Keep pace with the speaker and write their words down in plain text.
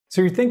So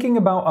you're thinking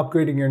about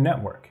upgrading your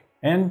network,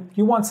 and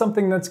you want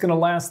something that's going to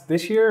last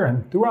this year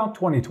and throughout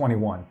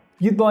 2021.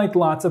 You'd like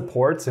lots of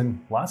ports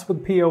and lots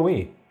with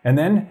PoE, and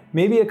then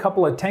maybe a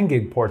couple of 10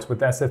 gig ports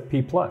with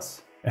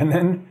SFP+. And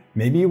then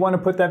maybe you want to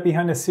put that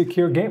behind a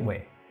secure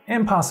gateway,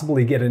 and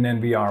possibly get an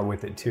NVR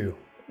with it too.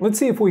 Let's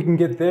see if we can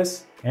get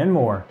this and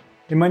more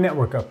in my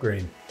network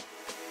upgrade.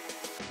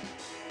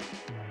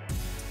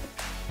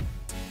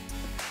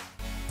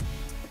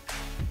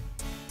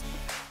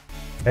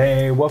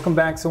 Hey, welcome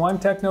back. So I'm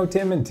Techno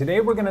Tim, and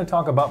today we're going to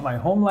talk about my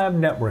Homelab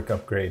network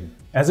upgrade.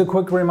 As a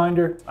quick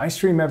reminder, I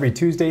stream every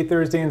Tuesday,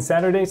 Thursday, and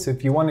Saturday, so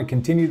if you want to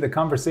continue the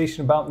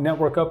conversation about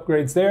network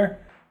upgrades there,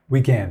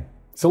 we can.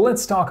 So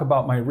let's talk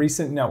about my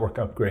recent network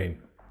upgrade.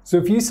 So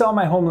if you saw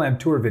my Homelab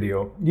tour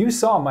video, you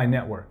saw my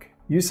network.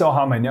 You saw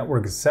how my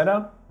network is set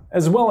up,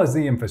 as well as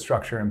the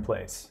infrastructure in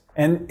place.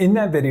 And in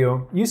that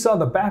video, you saw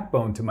the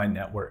backbone to my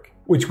network,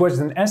 which was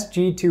an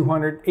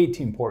SG200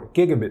 18-port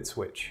gigabit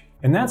switch.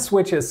 And that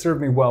switch has served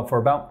me well for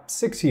about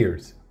 6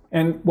 years.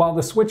 And while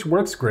the switch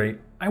works great,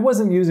 I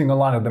wasn't using a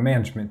lot of the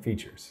management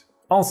features.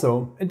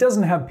 Also, it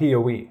doesn't have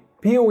PoE.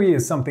 PoE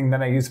is something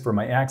that I use for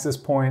my access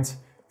points,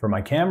 for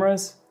my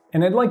cameras,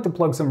 and I'd like to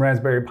plug some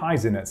Raspberry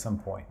Pis in at some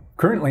point.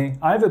 Currently,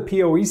 I have a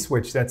PoE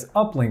switch that's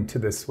uplinked to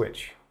this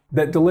switch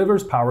that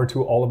delivers power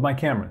to all of my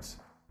cameras.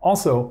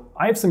 Also,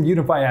 I have some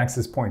UniFi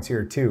access points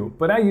here too,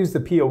 but I use the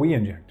PoE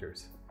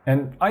injectors.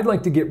 And I'd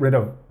like to get rid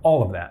of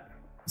all of that.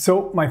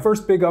 So my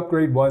first big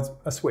upgrade was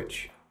a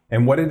switch.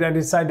 And what did I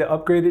decide to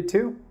upgrade it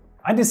to?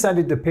 I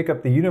decided to pick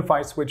up the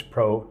UniFi Switch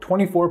PRO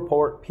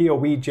 24-port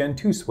PoE Gen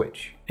 2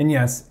 switch. And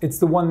yes, it's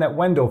the one that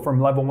Wendell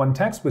from Level 1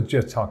 Techs was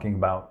just talking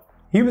about.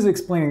 He was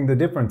explaining the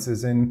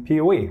differences in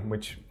PoE,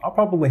 which I'll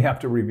probably have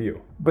to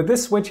review. But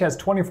this switch has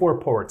 24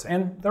 ports,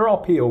 and they're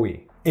all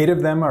PoE. 8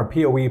 of them are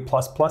PoE++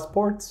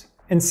 ports,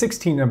 and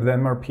 16 of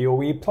them are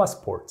PoE+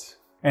 ports.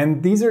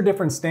 And these are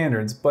different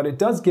standards, but it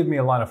does give me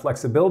a lot of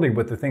flexibility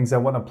with the things I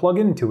want to plug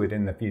into it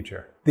in the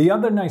future. The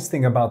other nice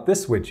thing about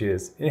this switch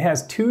is it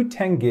has two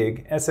 10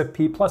 gig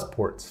SFP+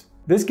 ports.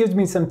 This gives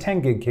me some 10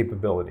 gig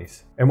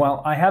capabilities. And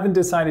while I haven't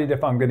decided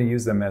if I'm going to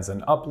use them as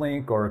an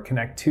uplink or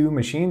connect two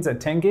machines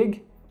at 10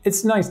 gig,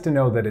 it's nice to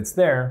know that it's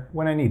there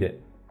when I need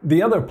it.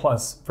 The other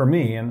plus for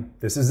me, and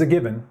this is a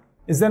given,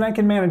 is that I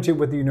can manage it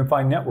with the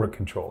UniFi network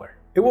controller.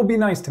 It will be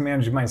nice to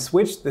manage my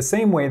switch the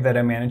same way that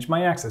I manage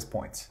my access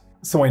points.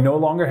 So I no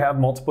longer have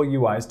multiple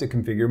UIs to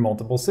configure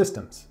multiple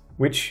systems,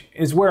 which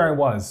is where I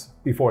was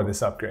before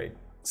this upgrade.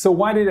 So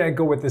why did I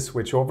go with this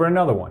switch over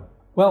another one?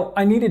 Well,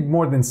 I needed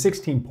more than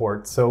 16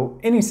 ports, so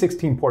any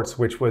 16-port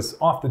switch was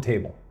off the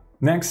table.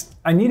 Next,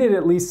 I needed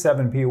at least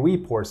 7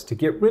 PoE ports to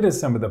get rid of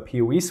some of the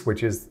PoE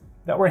switches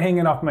that were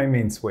hanging off my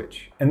main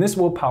switch. And this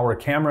will power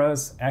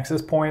cameras,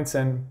 access points,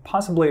 and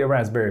possibly a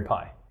Raspberry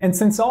Pi. And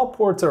since all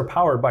ports are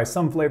powered by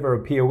some flavor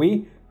of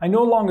PoE, I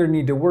no longer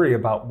need to worry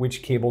about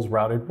which cable's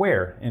routed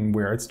where and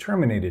where it's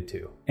terminated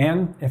to.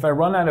 And if I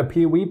run out of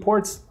PoE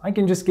ports, I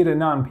can just get a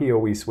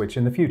non-PoE switch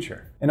in the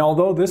future. And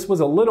although this was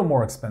a little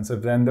more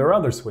expensive than their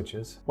other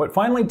switches, what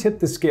finally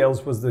tipped the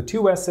scales was the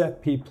two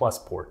SFP+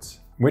 ports,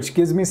 which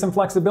gives me some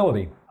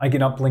flexibility. I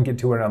can uplink it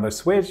to another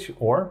switch,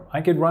 or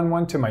I could run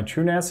one to my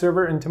TrueNAS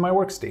server into my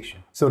workstation.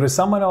 So to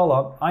sum it all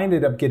up, I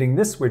ended up getting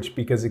this switch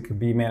because it could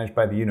be managed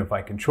by the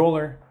UniFi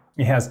controller.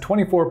 It has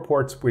 24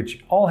 ports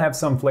which all have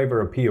some flavor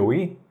of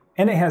PoE,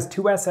 and it has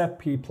two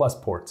SFP+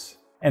 ports.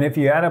 And if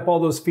you add up all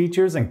those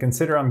features and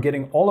consider I'm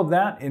getting all of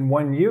that in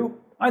one U,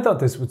 I thought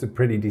this was a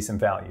pretty decent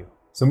value.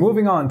 So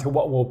moving on to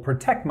what will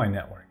protect my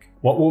network.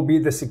 What will be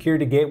the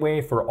security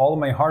gateway for all of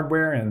my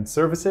hardware and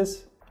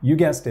services? You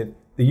guessed it,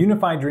 the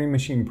UniFi Dream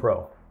Machine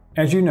Pro.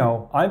 As you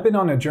know, I've been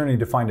on a journey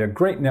to find a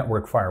great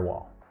network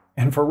firewall.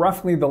 And for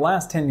roughly the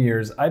last 10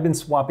 years, I've been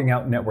swapping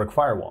out network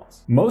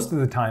firewalls. Most of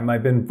the time,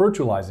 I've been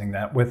virtualizing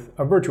that with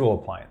a virtual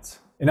appliance.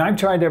 And I've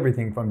tried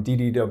everything from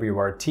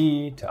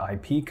DDWRT to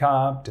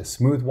IPCOP to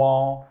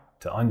Smoothwall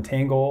to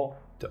Untangle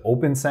to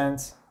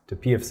OpenSense to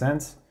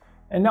pfSense,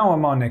 and now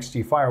I'm on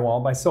XG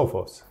Firewall by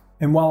Sophos.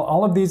 And while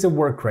all of these have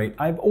worked great,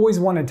 I've always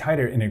wanted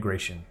tighter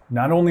integration,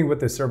 not only with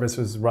the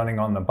services running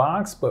on the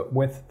box, but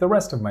with the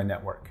rest of my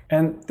network.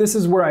 And this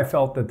is where I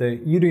felt that the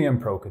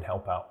UDM Pro could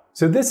help out.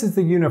 So this is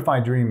the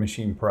UniFi Dream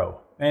Machine Pro,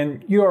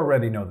 and you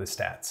already know the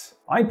stats.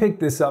 I picked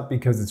this up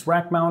because it's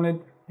rack mounted,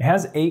 it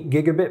has 8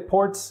 gigabit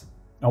ports,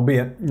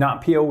 albeit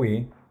not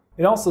PoE.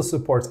 It also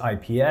supports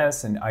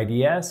IPS and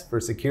IDS for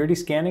security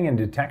scanning and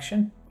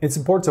detection. It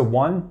supports a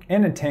 1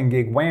 and a 10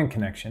 gig WAN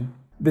connection.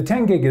 The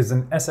 10 gig is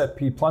an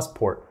SFP+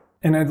 port,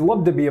 and I'd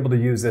love to be able to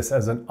use this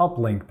as an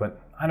uplink,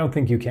 but I don't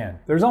think you can.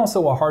 There's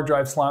also a hard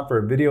drive slot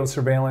for video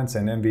surveillance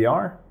and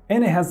NVR,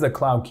 and it has the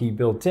cloud key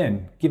built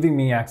in, giving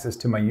me access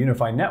to my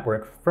UniFi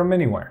network from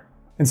anywhere.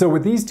 And so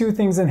with these two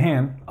things in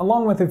hand,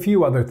 along with a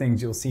few other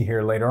things you'll see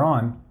here later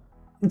on,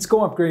 let's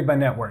go upgrade my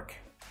network.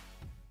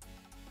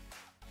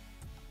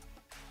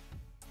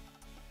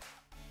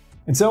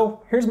 And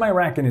so here's my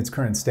rack in its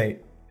current state.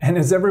 And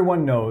as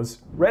everyone knows,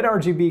 red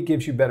RGB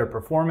gives you better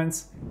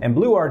performance, and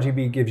blue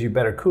RGB gives you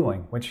better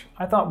cooling, which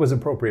I thought was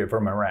appropriate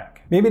for my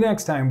rack. Maybe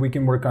next time we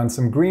can work on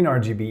some green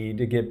RGB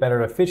to get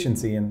better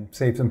efficiency and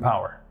save some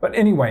power. But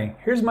anyway,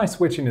 here's my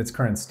switch in its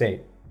current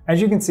state.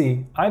 As you can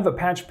see, I have a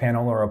patch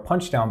panel or a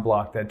punch-down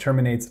block that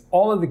terminates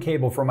all of the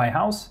cable from my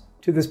house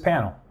to this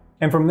panel.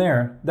 And from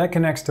there, that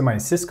connects to my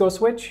Cisco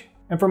switch,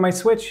 and for my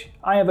switch,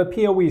 I have a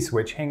PoE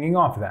switch hanging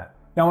off that.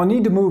 Now I'll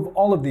need to move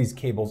all of these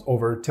cables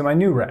over to my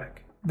new rack.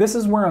 This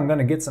is where I'm going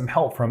to get some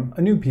help from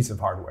a new piece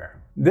of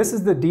hardware. This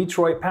is the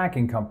Detroit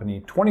Packing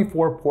Company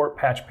 24-port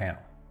patch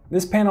panel.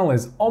 This panel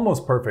is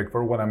almost perfect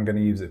for what I'm going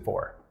to use it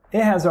for.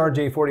 It has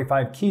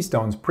RJ45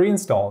 keystones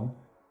pre-installed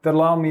that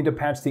allow me to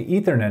patch the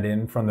Ethernet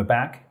in from the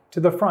back to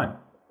the front.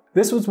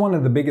 This was one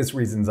of the biggest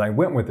reasons I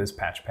went with this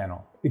patch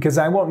panel, because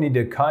I won't need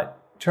to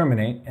cut,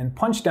 terminate, and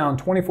punch down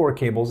 24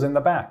 cables in the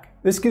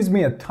back. This gives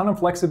me a ton of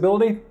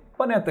flexibility,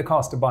 but at the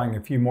cost of buying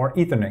a few more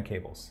Ethernet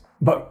cables.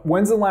 But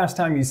when's the last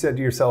time you said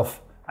to yourself,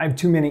 I have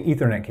too many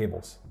Ethernet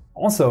cables?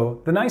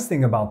 Also, the nice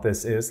thing about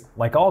this is,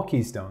 like all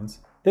keystones,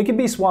 they can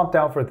be swapped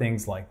out for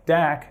things like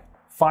DAC,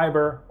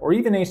 fiber, or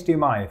even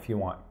HDMI if you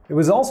want. It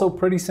was also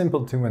pretty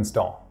simple to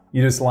install.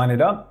 You just line it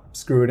up,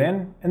 screw it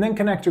in, and then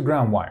connect your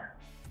ground wire.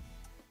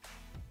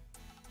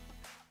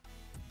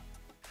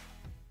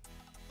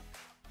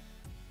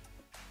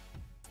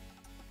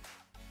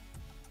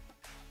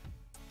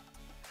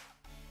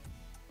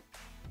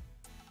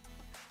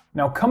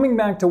 Now coming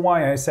back to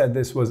why I said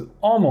this was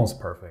almost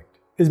perfect,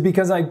 is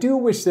because I do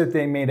wish that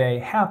they made a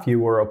half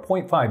U or a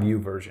 0.5 U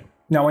version.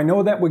 Now I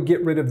know that would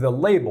get rid of the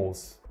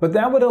labels, but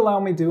that would allow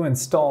me to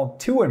install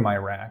 2 in my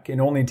rack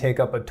and only take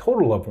up a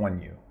total of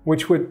 1 U,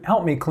 which would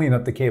help me clean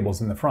up the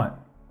cables in the front.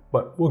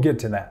 But we'll get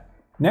to that.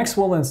 Next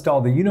we'll install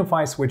the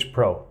UniFi Switch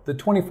PRO, the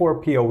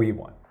 24 PoE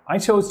one. I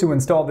chose to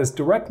install this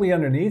directly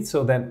underneath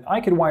so that I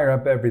could wire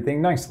up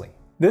everything nicely.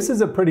 This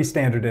is a pretty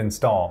standard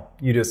install.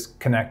 You just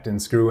connect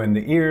and screw in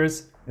the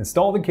ears,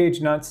 install the cage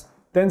nuts,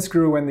 then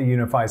screw in the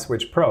UniFi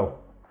Switch PRO.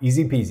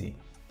 Easy peasy.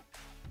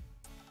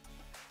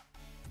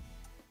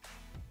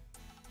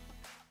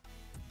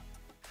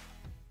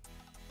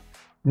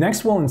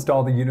 Next we'll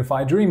install the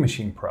UniFi Dream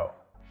Machine Pro.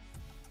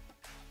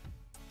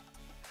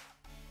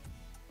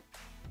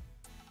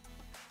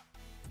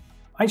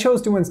 I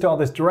chose to install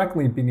this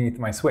directly beneath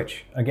my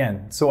switch,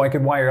 again, so I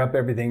could wire up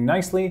everything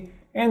nicely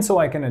and so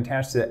I can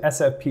attach the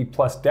SFP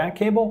Plus DAC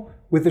cable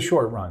with a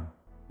short run.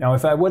 Now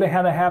if I would have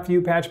had a half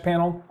U patch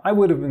panel, I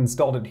would have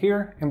installed it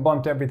here and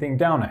bumped everything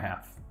down a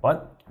half,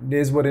 but it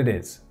is what it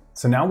is.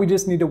 So now we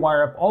just need to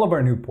wire up all of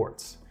our new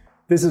ports.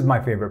 This is my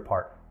favorite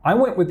part. I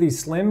went with these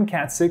slim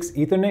Cat6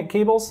 Ethernet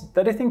cables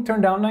that I think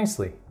turned out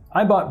nicely.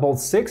 I bought both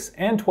 6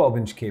 and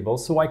 12-inch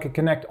cables so I could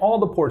connect all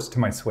the ports to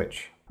my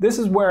switch. This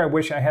is where I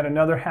wish I had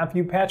another half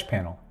U patch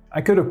panel.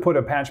 I could have put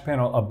a patch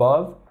panel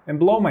above and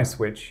below my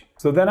switch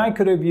so that I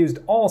could have used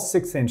all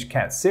 6-inch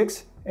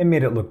Cat6 and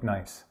made it look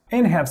nice.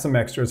 And have some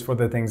extras for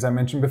the things I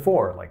mentioned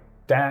before, like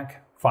DAC,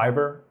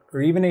 fiber,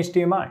 or even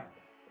HDMI.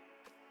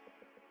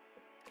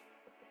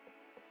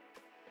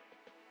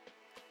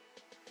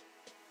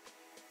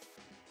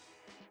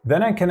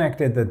 Then I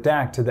connected the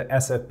DAC to the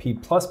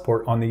SFP Plus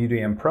port on the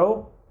UDM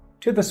Pro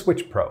to the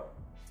Switch Pro.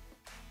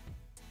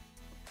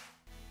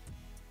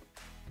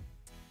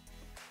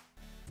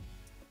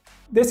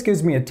 This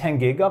gives me a 10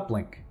 gig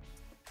uplink.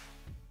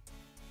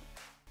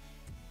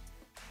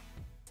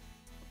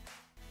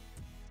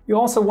 You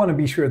also want to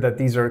be sure that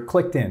these are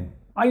clicked in.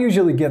 I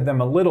usually give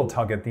them a little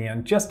tug at the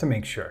end just to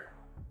make sure.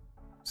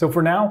 So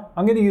for now,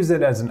 I'm going to use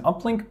it as an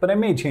uplink, but I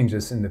may change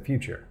this in the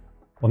future.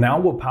 Well, now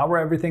we'll power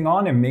everything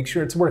on and make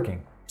sure it's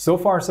working. So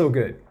far, so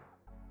good.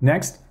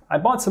 Next, I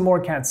bought some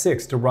more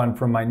Cat6 to run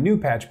from my new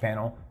patch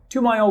panel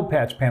to my old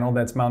patch panel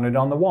that's mounted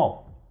on the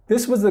wall.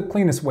 This was the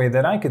cleanest way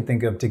that I could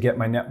think of to get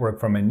my network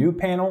from a new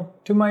panel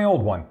to my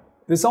old one.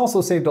 This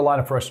also saved a lot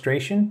of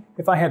frustration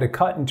if I had to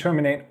cut and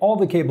terminate all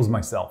the cables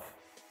myself.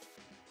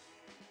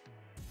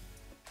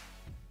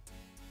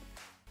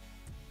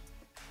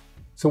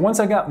 So once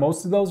I got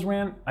most of those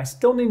ran, I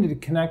still needed to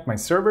connect my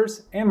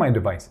servers and my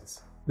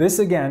devices. This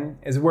again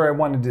is where I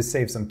wanted to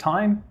save some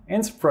time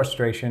and some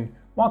frustration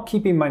while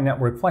keeping my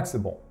network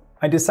flexible.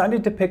 I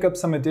decided to pick up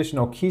some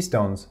additional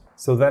keystones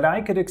so that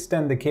I could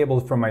extend the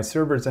cables from my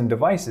servers and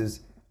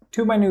devices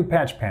to my new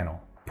patch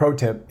panel. Pro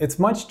tip, it's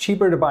much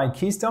cheaper to buy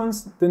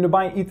keystones than to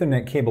buy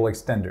Ethernet cable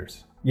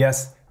extenders.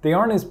 Yes, they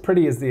aren't as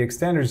pretty as the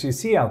extenders you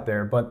see out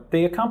there, but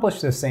they accomplish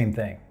the same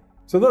thing.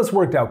 So those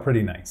worked out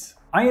pretty nice.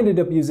 I ended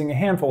up using a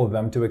handful of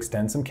them to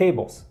extend some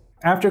cables.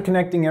 After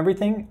connecting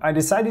everything, I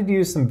decided to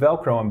use some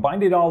Velcro and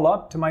bind it all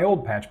up to my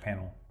old patch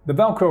panel. The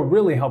Velcro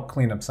really helped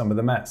clean up some of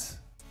the mess.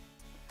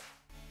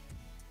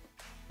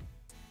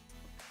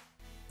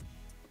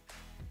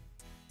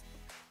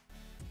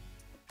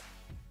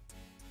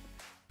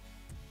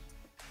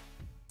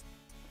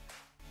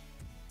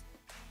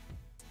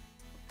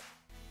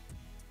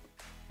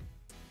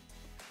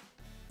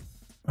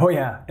 Oh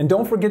yeah, and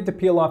don't forget to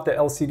peel off the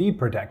LCD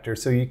protector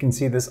so you can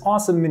see this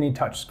awesome mini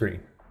touchscreen.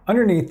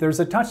 Underneath there's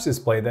a touch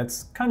display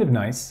that's kind of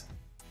nice.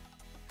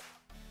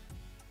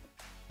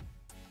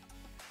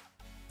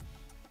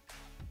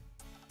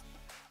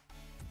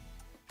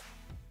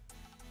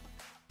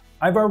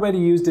 I've already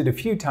used it a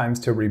few times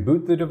to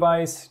reboot the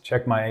device,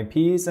 check my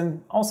IPs,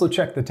 and also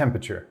check the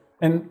temperature.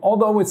 And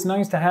although it's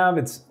nice to have,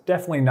 it's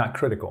definitely not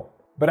critical.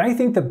 But I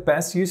think the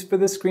best use for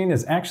this screen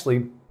is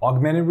actually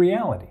augmented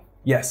reality.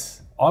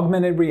 Yes,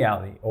 augmented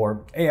reality,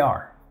 or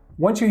AR.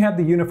 Once you have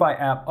the UniFi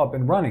app up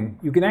and running,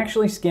 you can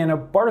actually scan a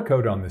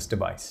barcode on this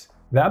device.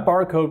 That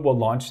barcode will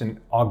launch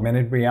an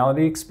augmented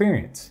reality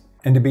experience.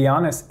 And to be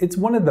honest, it's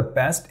one of the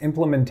best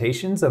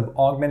implementations of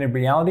augmented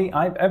reality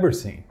I've ever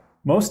seen.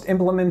 Most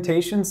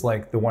implementations,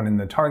 like the one in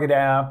the Target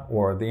app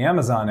or the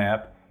Amazon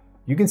app,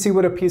 you can see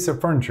what a piece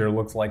of furniture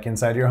looks like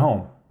inside your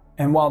home.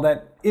 And while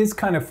that is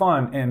kind of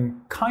fun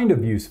and kind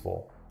of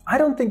useful, I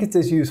don't think it's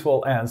as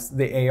useful as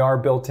the AR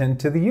built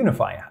into the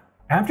UniFi app.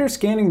 After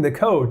scanning the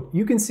code,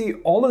 you can see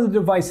all of the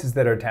devices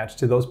that are attached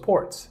to those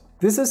ports.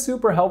 This is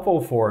super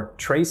helpful for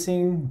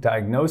tracing,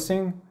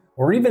 diagnosing,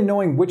 or even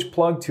knowing which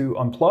plug to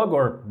unplug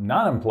or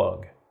not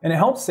unplug. And it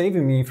helps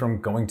saving me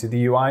from going to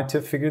the UI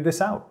to figure this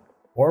out,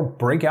 or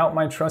break out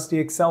my trusty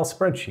Excel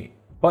spreadsheet.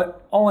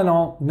 But all in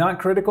all, not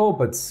critical,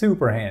 but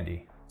super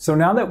handy. So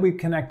now that we've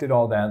connected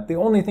all that, the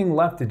only thing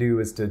left to do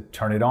is to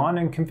turn it on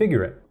and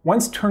configure it.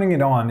 Once turning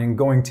it on and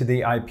going to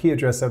the IP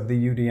address of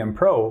the UDM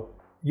Pro,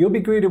 you'll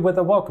be greeted with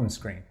a welcome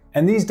screen.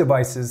 And these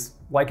devices,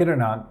 like it or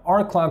not,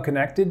 are cloud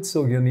connected,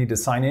 so you'll need to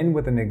sign in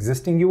with an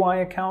existing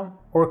UI account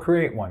or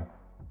create one.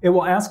 It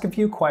will ask a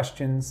few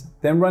questions,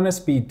 then run a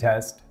speed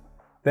test,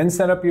 then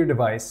set up your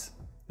device,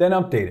 then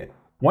update it.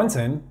 Once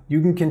in,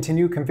 you can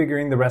continue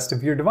configuring the rest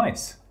of your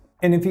device.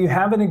 And if you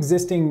have an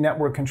existing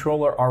network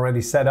controller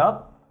already set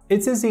up,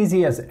 it's as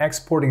easy as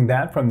exporting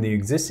that from the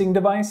existing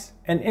device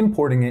and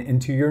importing it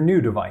into your new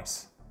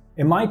device.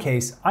 In my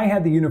case, I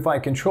had the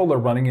UniFi controller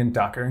running in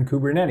Docker and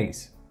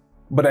Kubernetes.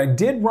 But I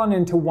did run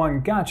into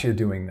one gotcha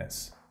doing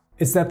this.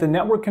 It's that the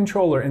network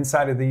controller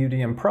inside of the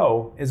UDM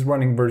Pro is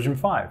running version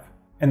 5.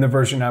 And the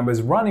version I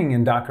was running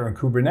in Docker and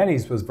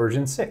Kubernetes was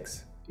version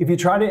 6. If you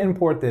try to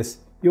import this,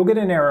 you'll get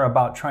an error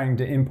about trying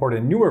to import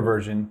a newer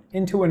version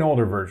into an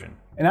older version.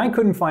 And I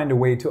couldn't find a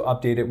way to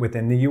update it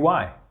within the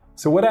UI.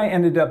 So what I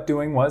ended up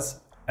doing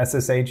was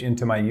SSH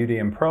into my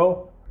UDM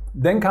Pro,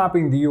 then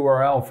copying the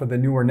URL for the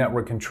newer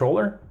network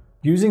controller,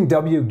 using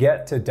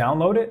wget to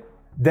download it,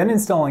 then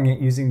installing it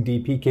using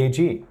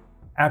dpkg.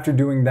 After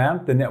doing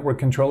that, the network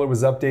controller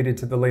was updated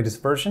to the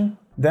latest version.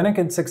 Then I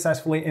could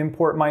successfully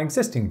import my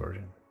existing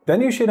version.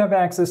 Then you should have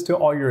access to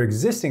all your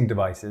existing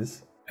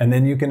devices, and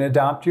then you can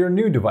adopt your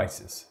new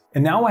devices.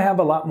 And now I have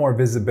a lot more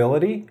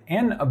visibility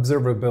and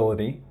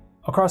observability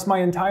across my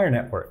entire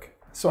network.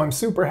 So I'm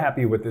super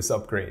happy with this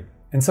upgrade.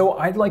 And so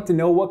I'd like to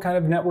know what kind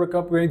of network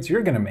upgrades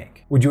you're gonna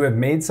make. Would you have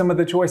made some of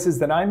the choices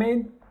that I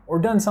made, or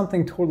done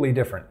something totally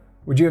different?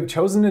 Would you have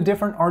chosen a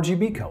different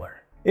RGB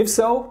color? If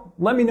so,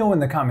 let me know in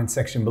the comments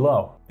section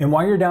below. And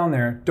while you're down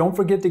there, don't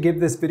forget to give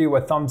this video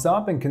a thumbs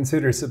up and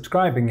consider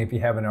subscribing if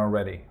you haven't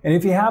already. And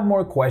if you have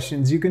more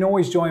questions, you can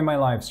always join my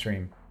live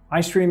stream.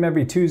 I stream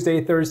every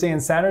Tuesday, Thursday,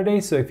 and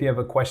Saturday, so if you have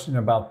a question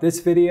about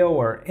this video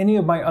or any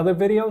of my other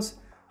videos,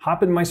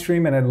 hop in my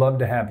stream and I'd love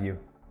to have you.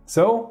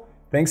 So,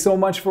 thanks so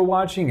much for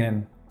watching,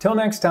 and till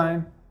next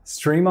time,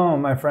 stream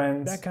on, my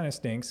friends. That kind of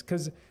stinks,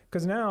 because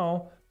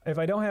now, if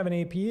I don't have an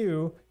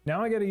APU,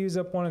 now I got to use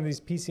up one of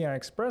these PCI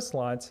Express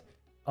slots,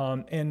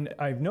 and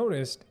I've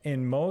noticed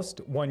in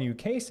most 1U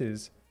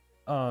cases,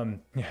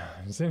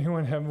 does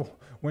anyone have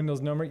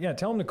Wendell's number? Yeah,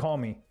 tell him to call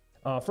me.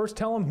 First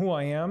tell him who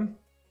I am,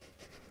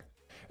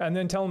 and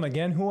then tell him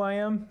again who I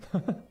am,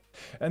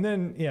 and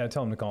then, yeah,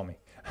 tell him to call me.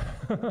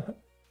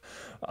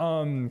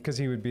 Because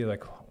he would be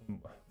like,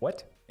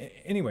 what?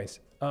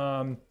 Anyways,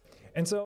 and so